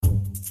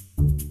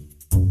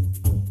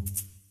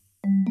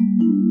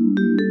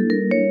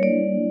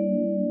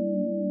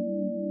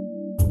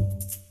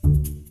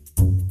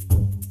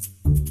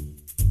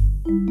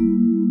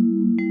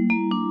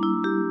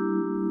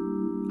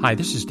Hi,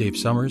 this is Dave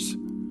Summers,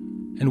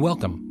 and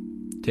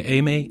welcome to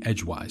AMA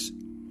Edgewise.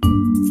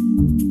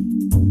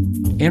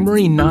 Anne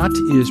Marie Knott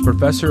is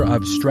professor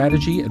of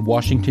strategy at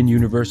Washington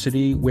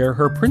University, where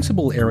her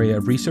principal area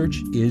of research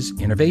is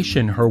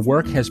innovation. Her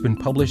work has been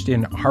published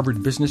in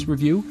Harvard Business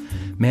Review,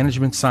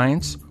 Management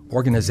Science,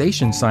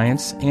 Organization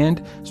Science,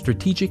 and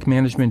Strategic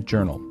Management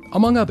Journal,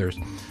 among others.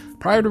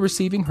 Prior to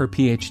receiving her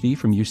PhD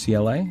from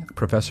UCLA,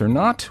 Professor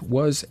Knott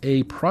was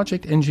a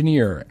project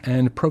engineer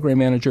and program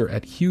manager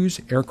at Hughes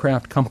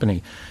Aircraft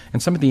Company.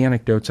 And some of the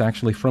anecdotes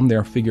actually from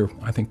there figure,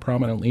 I think,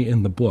 prominently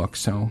in the book.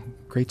 So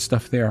great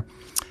stuff there.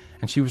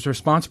 And she was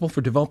responsible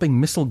for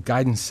developing missile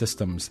guidance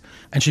systems.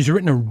 And she's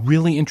written a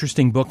really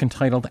interesting book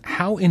entitled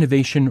How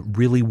Innovation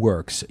Really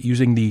Works,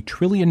 using the $1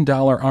 trillion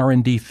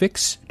R&D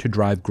fix to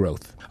drive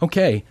growth.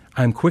 Okay,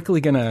 I'm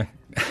quickly going to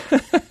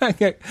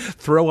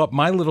throw up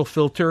my little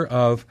filter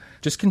of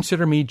just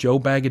consider me Joe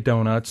Bag of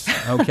Donuts,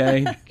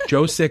 okay?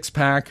 Joe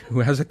Sixpack,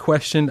 who has a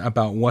question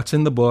about what's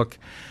in the book.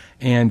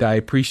 And I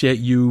appreciate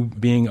you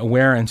being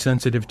aware and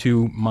sensitive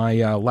to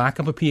my lack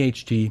of a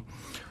PhD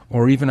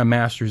or even a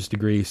master's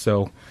degree.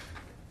 So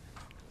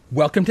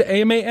welcome to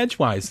AMA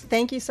Edgewise.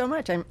 Thank you so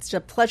much. It's a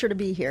pleasure to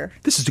be here.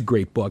 This is a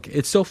great book.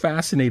 It's so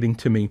fascinating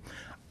to me.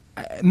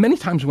 Many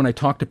times when I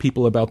talk to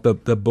people about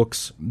the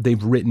books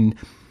they've written,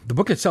 the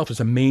book itself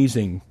is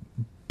amazing,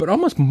 but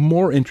almost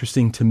more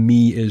interesting to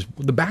me is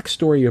the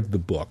backstory of the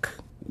book.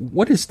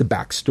 What is the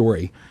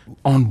backstory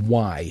on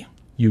why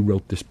you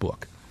wrote this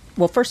book?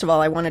 Well, first of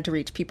all, I wanted to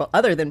reach people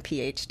other than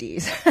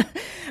PhDs,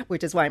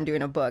 which is why I'm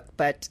doing a book.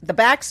 But the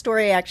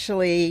backstory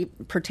actually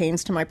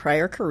pertains to my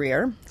prior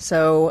career.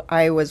 So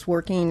I was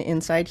working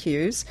inside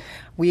Hughes.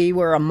 We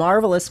were a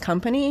marvelous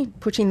company,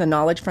 pushing the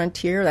knowledge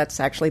frontier. That's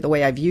actually the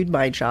way I viewed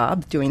my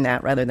job, doing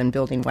that rather than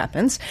building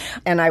weapons.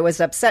 And I was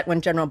upset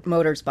when General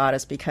Motors bought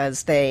us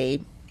because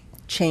they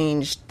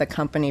changed the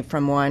company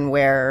from one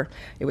where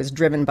it was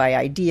driven by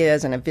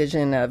ideas and a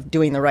vision of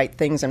doing the right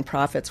things and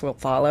profits will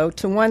follow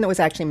to one that was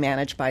actually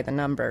managed by the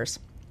numbers.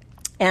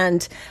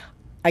 And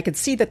I could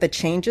see that the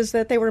changes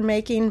that they were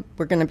making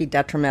were going to be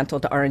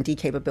detrimental to R&D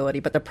capability.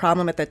 But the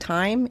problem at the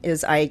time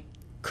is I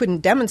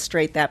couldn't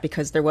demonstrate that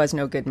because there was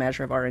no good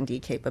measure of R&D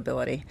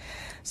capability.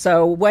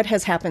 So what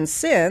has happened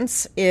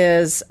since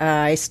is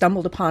I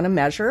stumbled upon a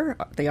measure,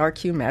 the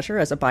RQ measure,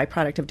 as a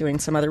byproduct of doing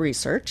some other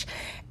research,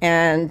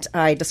 and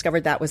I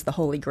discovered that was the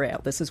holy grail.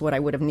 This is what I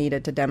would have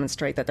needed to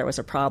demonstrate that there was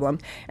a problem.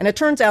 And it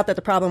turns out that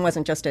the problem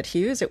wasn't just at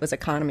Hughes, it was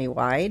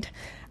economy-wide.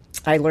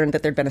 I learned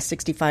that there'd been a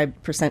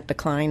 65%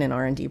 decline in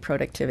R&D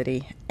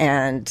productivity,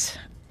 and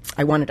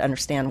I wanted to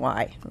understand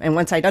why. And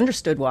once I'd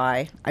understood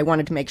why, I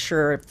wanted to make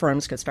sure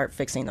firms could start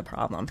fixing the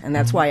problem. And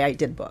that's why I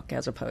did book,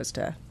 as opposed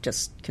to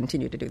just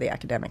continue to do the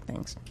academic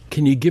things.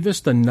 Can you give us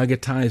the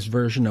nuggetized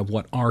version of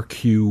what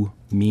RQ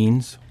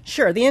means?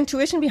 Sure. The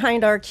intuition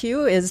behind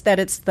RQ is that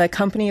it's the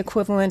company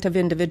equivalent of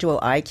individual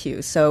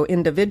IQ. So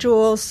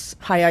individuals,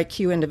 high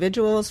IQ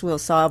individuals, will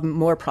solve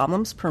more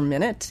problems per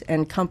minute,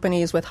 and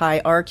companies with high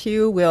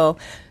RQ will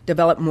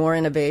develop more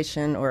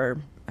innovation or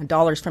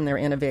dollars from their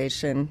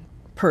innovation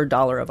per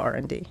dollar of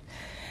R&D.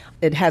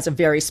 It has a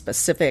very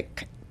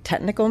specific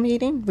technical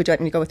meaning. Would you like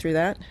me to go through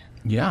that?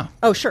 Yeah.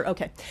 Oh, sure.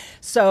 Okay.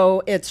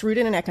 So it's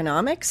rooted in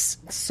economics.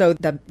 So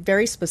the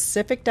very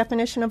specific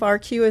definition of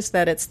RQ is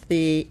that it's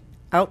the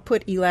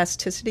output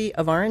elasticity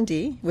of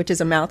R&D, which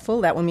is a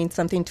mouthful. That will mean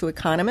something to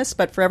economists.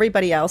 But for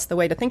everybody else, the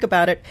way to think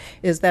about it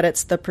is that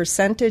it's the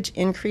percentage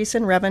increase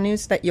in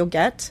revenues that you'll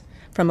get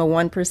from a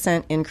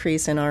 1%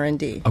 increase in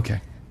R&D.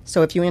 Okay.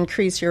 So if you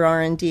increase your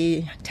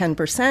R&D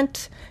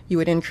 10%, you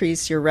would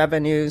increase your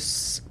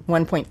revenues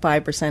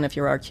 1.5% if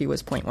your RQ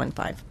was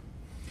 0.15.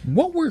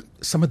 What were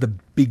some of the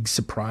big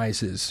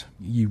surprises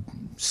you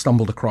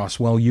stumbled across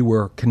while you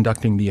were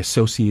conducting the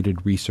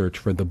associated research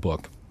for the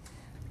book?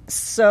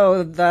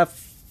 So the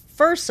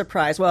first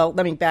surprise, well,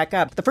 let me back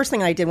up. The first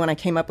thing I did when I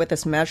came up with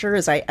this measure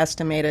is I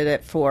estimated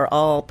it for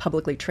all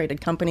publicly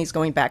traded companies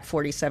going back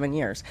 47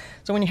 years.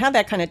 So when you have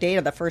that kind of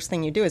data, the first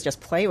thing you do is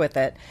just play with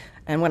it.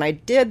 And when I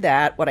did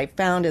that, what I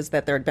found is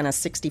that there had been a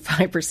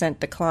 65%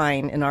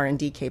 decline in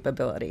R&D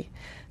capability.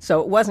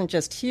 So it wasn't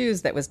just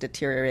Hughes that was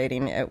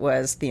deteriorating, it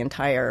was the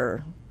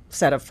entire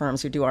set of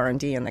firms who do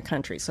R&D in the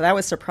country. So that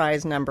was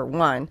surprise number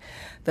one.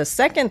 The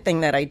second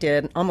thing that I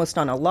did, almost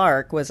on a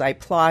lark, was I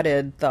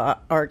plotted the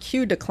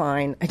RQ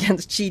decline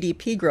against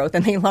GDP growth,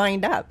 and they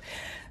lined up.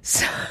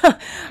 So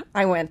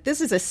I went,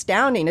 this is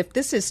astounding. If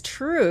this is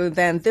true,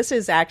 then this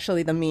is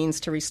actually the means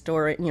to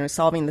restore,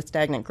 solving the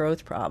stagnant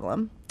growth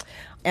problem.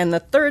 And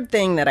the third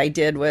thing that I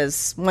did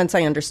was, once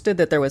I understood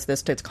that there was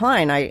this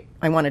decline, I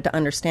wanted to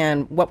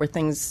understand what were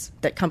things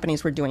that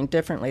companies were doing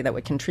differently that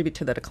would contribute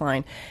to the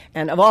decline.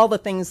 And of all the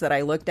things that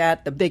I looked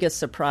at, the biggest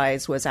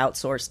surprise was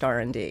outsourced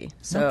R&D.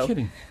 No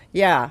kidding.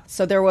 Yeah.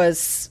 So there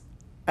was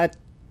a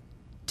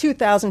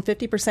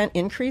 2,050%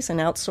 increase in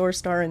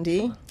outsourced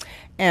R&D.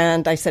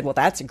 And I said, well,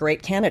 that's a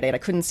great candidate. I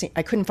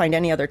couldn't find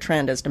any other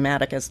trend as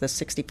dramatic as the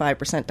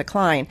 65%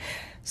 decline.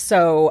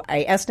 So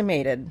I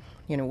estimated,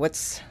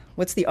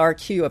 what's the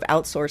RQ of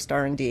outsourced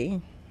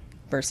R&D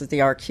versus the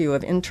RQ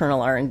of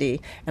internal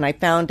R&D. And I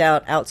found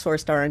out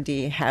outsourced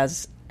R&D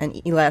has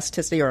an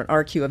elasticity or an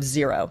RQ of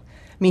 0,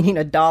 meaning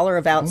 $1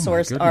 of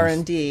outsourced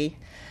R&D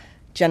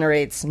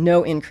generates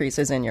no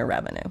increases in your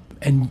revenue.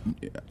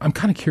 And I'm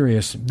kind of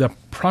curious, the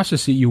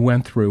process that you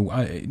went through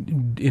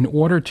in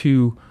order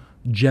to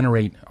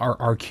generate our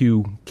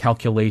RQ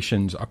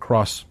calculations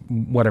across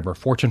whatever,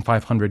 Fortune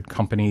 500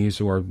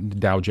 companies or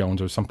Dow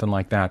Jones or something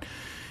like that,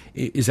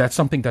 is that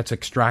something that's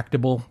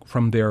extractable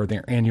from their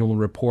annual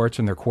reports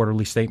and their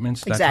quarterly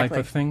statements, that Exactly. type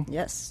of thing?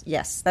 Yes.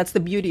 That's the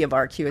beauty of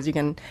RQ, is you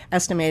can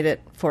estimate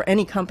it for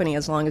any company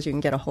as long as you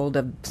can get a hold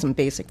of some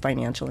basic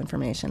financial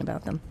information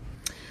about them.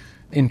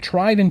 In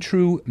tried and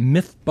true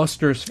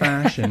Mythbusters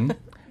fashion,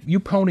 you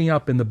pony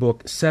up in the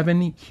book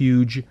 7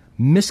 huge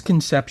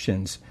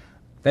misconceptions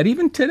that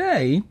even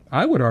today,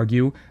 I would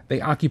argue,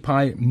 they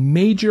occupy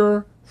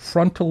major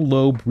frontal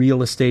lobe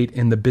real estate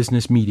in the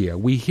business media.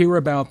 We hear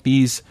about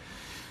these,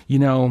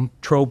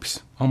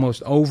 tropes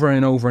almost over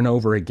and over and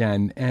over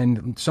again,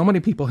 and so many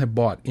people have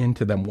bought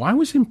into them. Why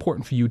was it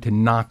important for you to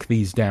knock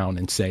these down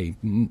and say,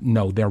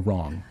 no, they're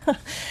wrong?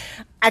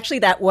 Actually,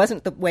 that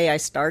wasn't the way I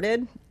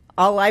started.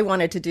 All I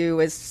wanted to do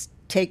was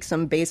take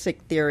some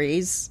basic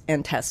theories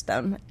and test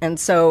them. And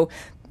so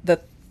the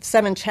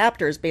 7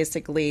 chapters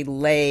basically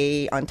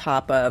lay on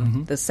top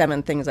of the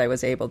 7 things I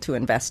was able to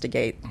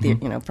investigate,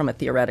 from a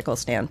theoretical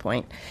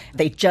standpoint.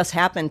 They just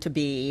happened to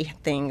be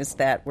things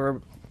that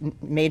were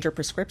major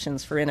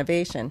prescriptions for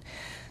innovation.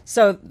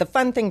 So the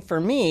fun thing for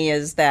me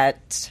is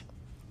that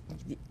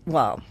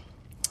I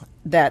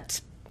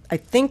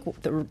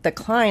think the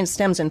decline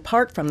stems in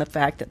part from the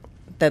fact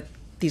that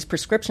these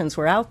prescriptions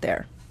were out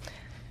there.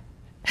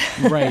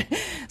 Right.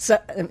 So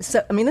this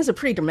is a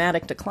pretty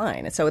dramatic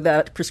decline. So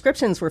the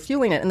prescriptions were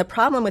fueling it. And the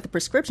problem with the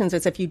prescriptions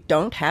is if you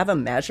don't have a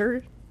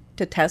measure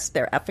to test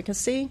their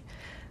efficacy,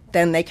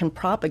 then they can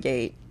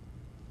propagate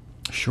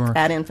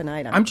ad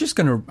infinitum. I'm just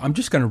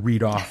gonna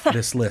read off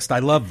this list. I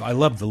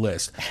love the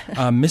list.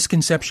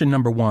 Misconception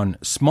number 1: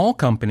 small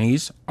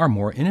companies are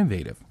more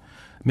innovative.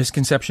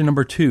 Misconception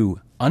number 2: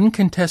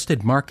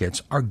 uncontested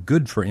markets are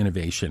good for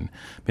innovation.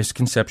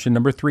 Misconception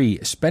number 3: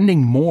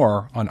 spending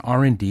more on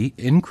R&D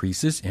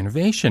increases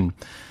innovation.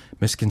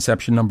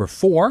 Misconception number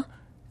 4: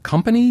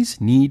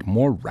 companies need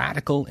more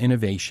radical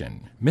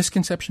innovation.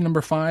 Misconception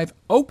number 5: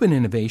 open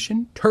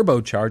innovation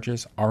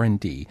turbocharges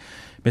R&D.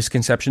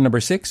 Misconception number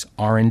 6: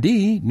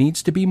 R&D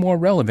needs to be more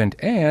relevant.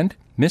 And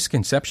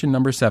misconception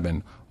number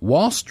 7: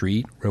 Wall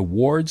Street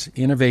rewards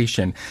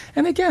innovation.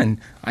 And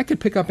again, I could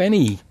pick up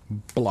any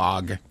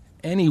blog,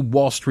 any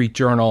Wall Street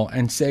journal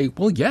and say,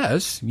 well,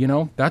 yes,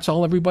 that's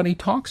all everybody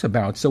talks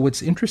about. So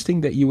it's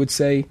interesting that you would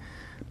say,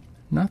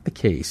 not the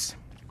case.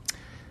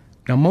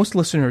 Now, most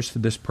listeners to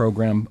this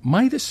program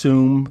might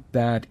assume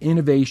that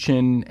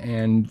innovation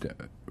and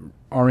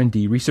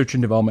R&D, research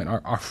and development,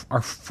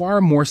 are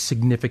far more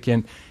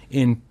significant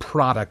in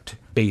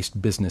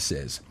product-based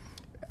businesses.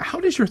 How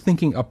does your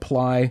thinking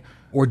apply,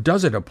 or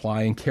does it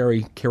apply and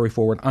carry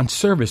forward on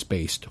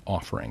service-based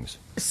offerings?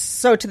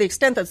 So to the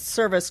extent that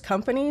service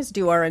companies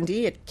do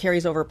R&D, it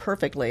carries over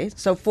perfectly.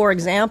 So, for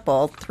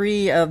example,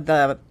 3 of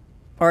the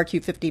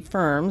RQ50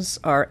 firms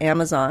are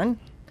Amazon,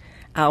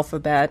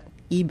 Alphabet,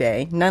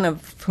 eBay, none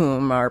of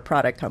whom are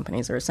product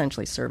companies. They're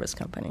essentially service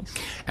companies.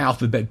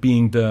 Alphabet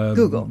being the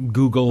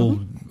Google,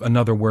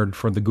 another word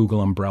for the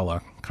Google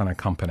umbrella kind of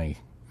company.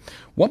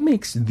 What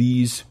makes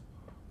these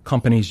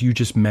companies you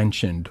just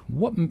mentioned,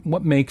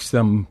 what makes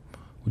them,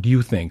 do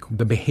you think,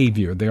 the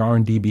behavior, the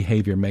R&D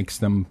behavior makes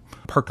them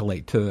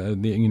percolate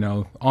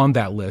to on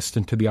that list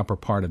and to the upper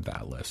part of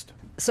that list?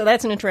 So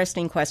that's an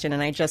interesting question,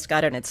 and I just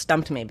got it, and it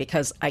stumped me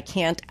because I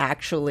can't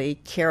actually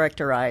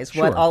characterize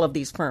what all of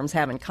these firms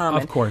have in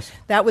common. Of course.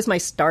 That was my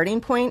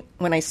starting point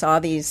when I saw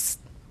the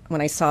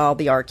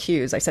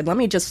RQs. I said, let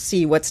me just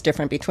see what's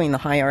different between the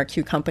high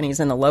RQ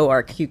companies and the low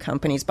RQ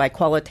companies by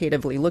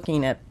qualitatively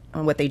looking at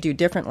what they do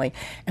differently.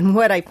 And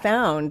what I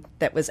found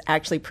that was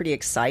actually pretty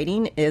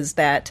exciting is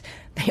that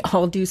they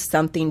all do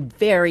something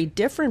very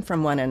different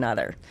from one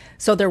another.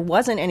 So there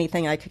wasn't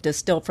anything I could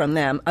distill from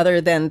them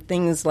other than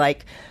things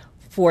like,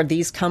 for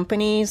these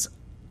companies,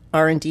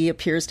 R&D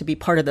appears to be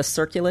part of the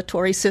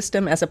circulatory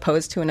system as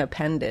opposed to an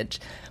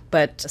appendage.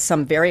 But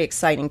some very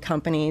exciting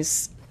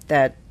companies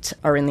that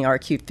are in the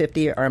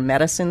RQ50 are a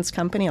medicines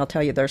company. I'll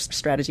tell you their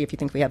strategy if you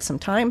think we have some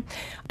time.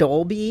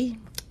 Dolby,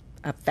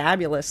 a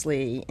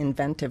fabulously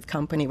inventive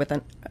company with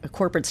a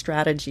corporate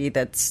strategy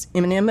that's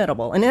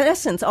inimitable. And in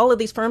essence, all of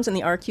these firms in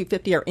the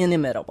RQ50 are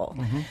inimitable.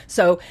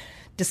 So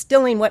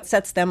distilling what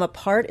sets them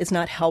apart is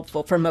not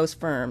helpful for most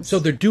firms. So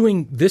they're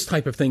doing this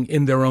type of thing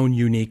in their own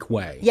unique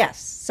way.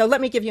 Yes. So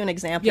let me give you an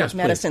example of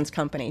medicines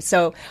company.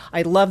 So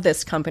I love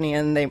this company,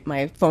 and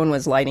my phone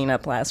was lighting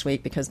up last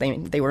week because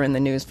they were in the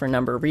news for a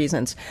number of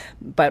reasons.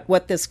 But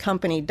what this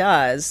company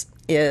does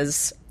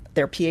is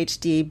they're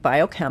PhD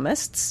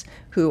biochemists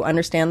who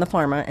understand the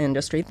pharma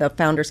industry. The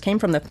founders came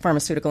from the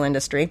pharmaceutical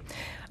industry.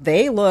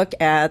 They look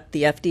at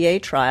the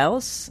FDA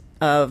trials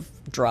of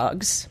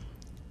drugs,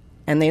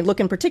 and they look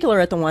in particular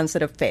at the ones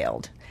that have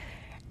failed.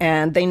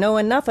 And they know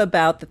enough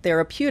about the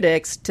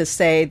therapeutics to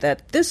say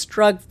that this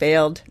drug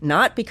failed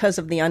not because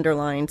of the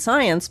underlying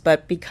science,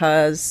 but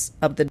because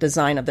of the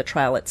design of the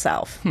trial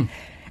itself.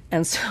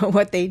 And so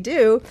what they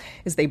do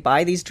is they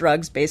buy these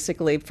drugs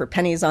basically for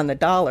pennies on the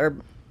dollar,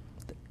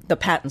 the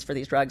patents for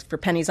these drugs for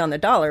pennies on the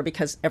dollar,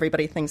 because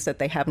everybody thinks that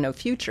they have no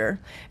future.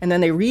 And then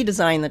they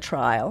redesign the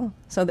trial.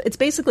 So it's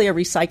basically a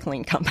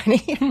recycling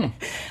company.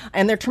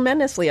 And they're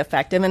tremendously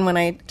effective. And when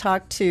I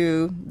talk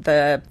to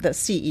the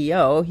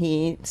CEO,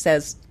 he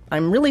says,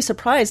 I'm really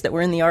surprised that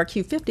we're in the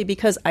RQ50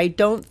 because I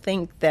don't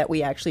think that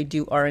we actually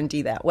do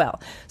R&D that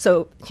well.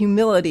 So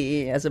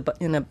humility,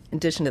 in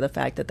addition to the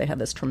fact that they have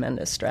this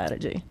tremendous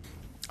strategy.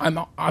 I'm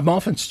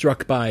often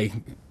struck by,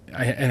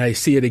 and I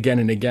see it again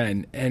and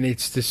again, and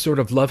it's this sort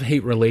of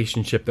love-hate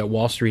relationship that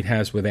Wall Street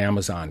has with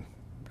Amazon,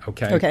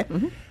 okay?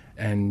 Mm-hmm.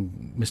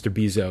 And Mr.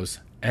 Bezos.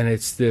 And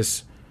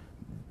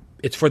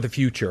it's for the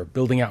future,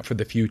 building out for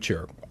the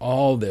future.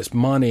 All this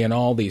money and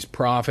all these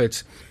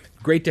profits.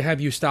 Great to have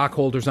you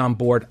stockholders on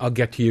board. I'll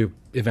get to you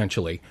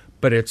eventually.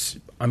 But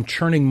I'm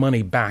churning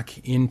money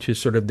back into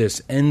sort of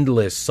this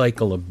endless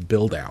cycle of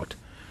build-out.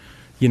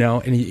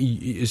 And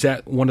is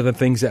that one of the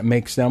things that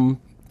makes them,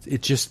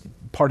 it's just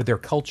part of their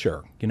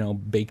culture,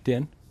 baked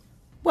in?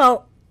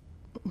 Well,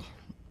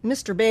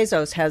 Mr.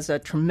 Bezos has a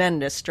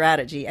tremendous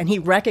strategy, and he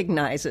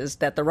recognizes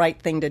that the right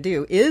thing to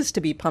do is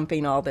to be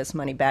pumping all this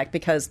money back,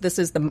 because this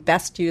is the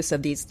best use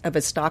of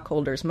his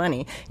stockholders'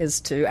 money, is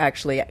to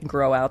actually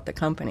grow out the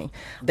company.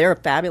 They're a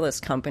fabulous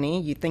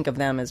company. You think of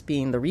them as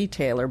being the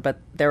retailer, but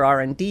their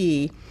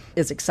R&D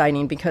is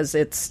exciting because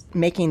it's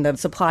making the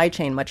supply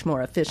chain much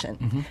more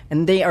efficient. Mm-hmm.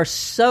 And they are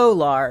so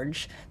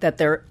large that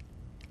there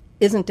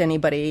isn't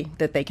anybody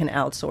that they can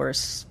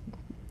outsource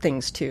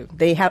things to.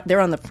 They're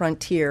on the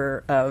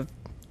frontier of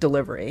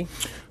delivery.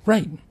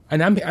 Right.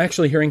 And I'm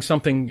actually hearing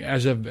something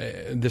as of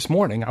this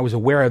morning. I was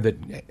aware of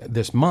it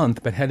this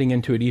month, but heading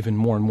into it even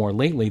more and more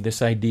lately,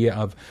 this idea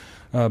of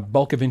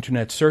bulk of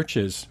Internet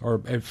searches, or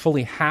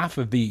fully half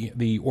of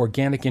the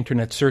organic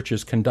Internet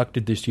searches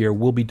conducted this year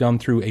will be done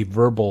through a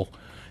verbal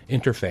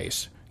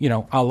interface.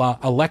 A la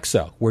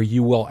Alexa, where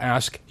you will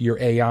ask your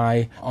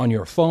AI on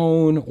your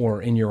phone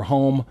or in your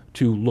home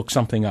to look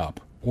something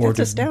up. That's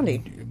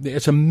astounding.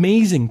 It's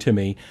amazing to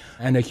me.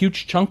 And a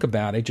huge chunk of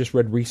that, I just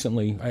read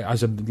recently,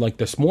 as of like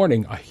this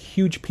morning, a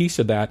huge piece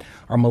of that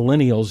are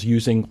millennials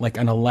using like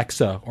an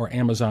Alexa or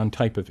Amazon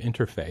type of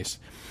interface.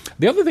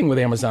 The other thing with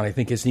Amazon I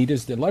think is neat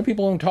is that a lot of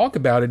people don't talk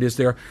about it, is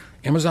their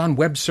Amazon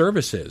Web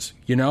Services,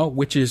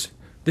 which is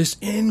this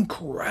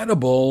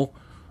incredible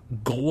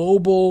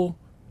global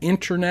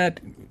internet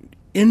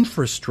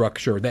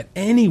infrastructure that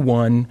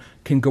anyone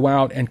can go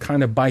out and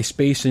kind of buy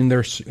space on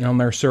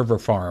their server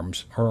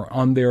farms or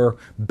on their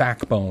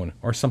backbone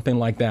or something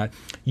like that.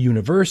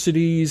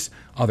 Universities,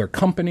 other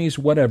companies,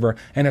 whatever.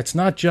 And it's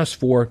not just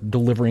for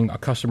delivering a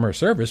customer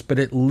service, but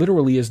it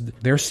literally is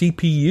their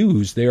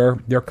CPUs,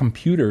 their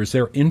computers,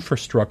 their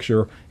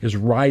infrastructure is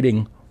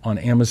riding on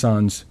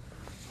Amazon's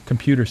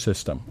computer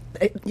system.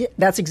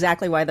 That's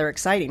exactly why they're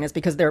exciting, is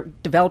because they're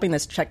developing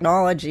this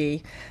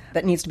technology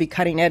that needs to be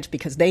cutting edge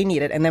because they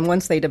need it. And then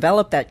once they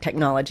develop that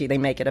technology, they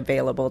make it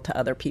available to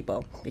other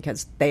people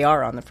because they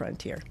are on the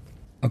frontier.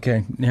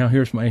 Okay, now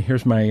here's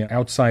my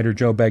outsider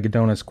Joe Bag of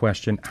Donuts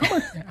question.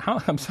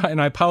 I'm sorry,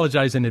 and I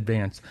apologize in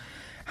advance.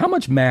 How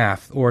much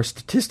math or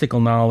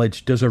statistical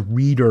knowledge does a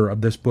reader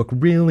of this book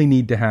really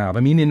need to have? I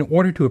mean, in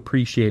order to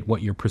appreciate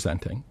what you're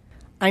presenting.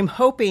 I'm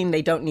hoping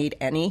they don't need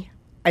any.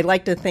 I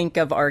like to think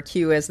of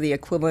RQ as the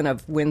equivalent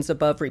of wins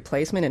above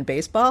replacement in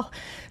baseball.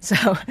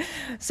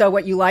 So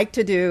what you like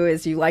to do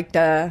is you like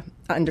to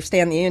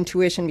understand the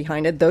intuition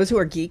behind it. Those who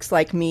are geeks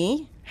like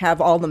me have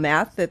all the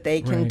math that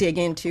they can dig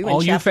into.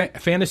 All you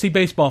fantasy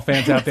baseball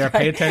fans out there,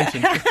 pay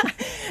attention.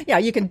 Yeah,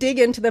 you can dig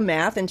into the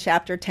math in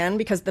Chapter 10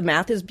 because the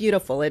math is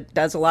beautiful. It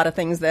does a lot of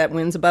things that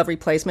wins above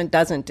replacement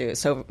doesn't do.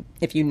 So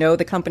if you know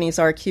the company's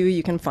RQ,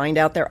 you can find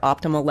out their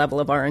optimal level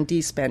of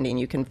R&D spending.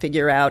 You can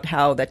figure out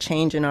how the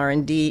change in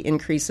R&D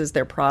increases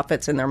their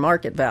profits and their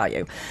market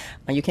value.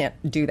 You can't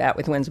do that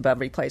with wins above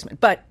replacement.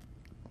 But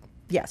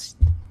yes,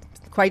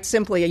 quite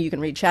simply, you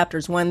can read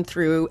chapters 1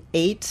 through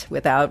 8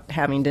 without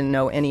having to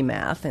know any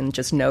math, and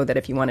just know that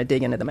if you want to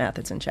dig into the math,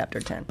 it's in chapter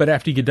 10. But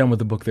after you get done with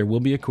the book, there will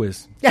be a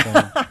quiz.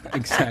 So,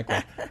 exactly.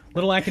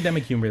 Little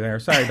academic humor there.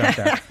 Sorry about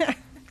that.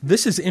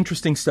 This is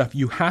interesting stuff.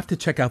 You have to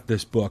check out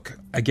this book.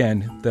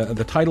 Again,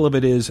 the title of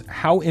it is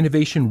How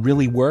Innovation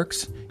Really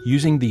Works,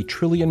 Using the $1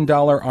 Trillion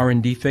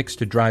R&D Fix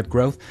to Drive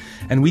Growth.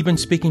 And we've been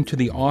speaking to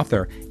the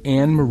author,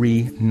 Anne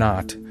Marie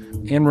Knott.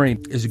 Anne Marie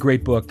is a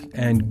great book,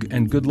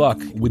 and good luck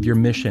with your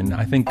mission.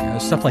 I think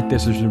stuff like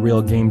this is a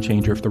real game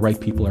changer if the right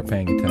people are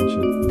paying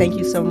attention. Thank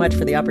you so much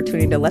for the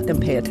opportunity to let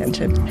them pay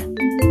attention.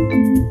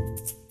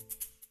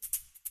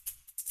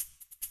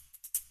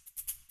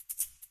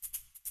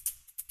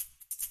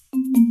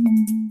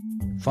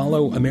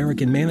 Follow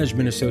American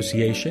Management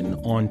Association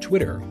on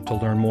Twitter to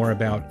learn more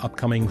about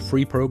upcoming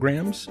free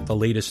programs, the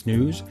latest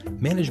news,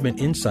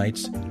 management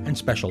insights, and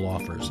special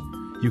offers.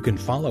 You can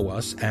follow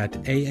us at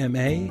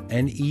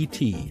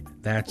AMANET.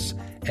 That's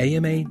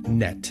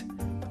AMANet.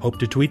 Hope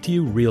to tweet to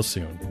you real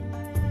soon.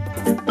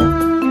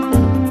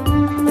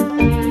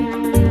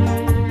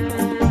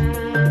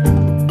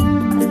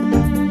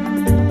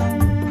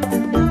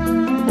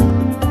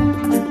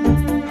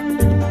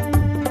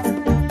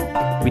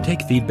 We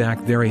take feedback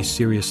very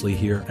seriously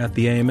here at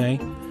the AMA.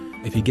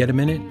 If you get a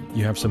minute,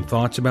 you have some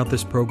thoughts about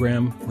this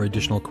program or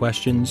additional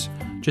questions,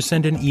 just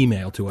send an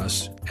email to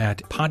us at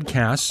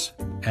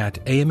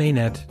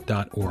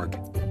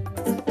podcasts@amanet.org.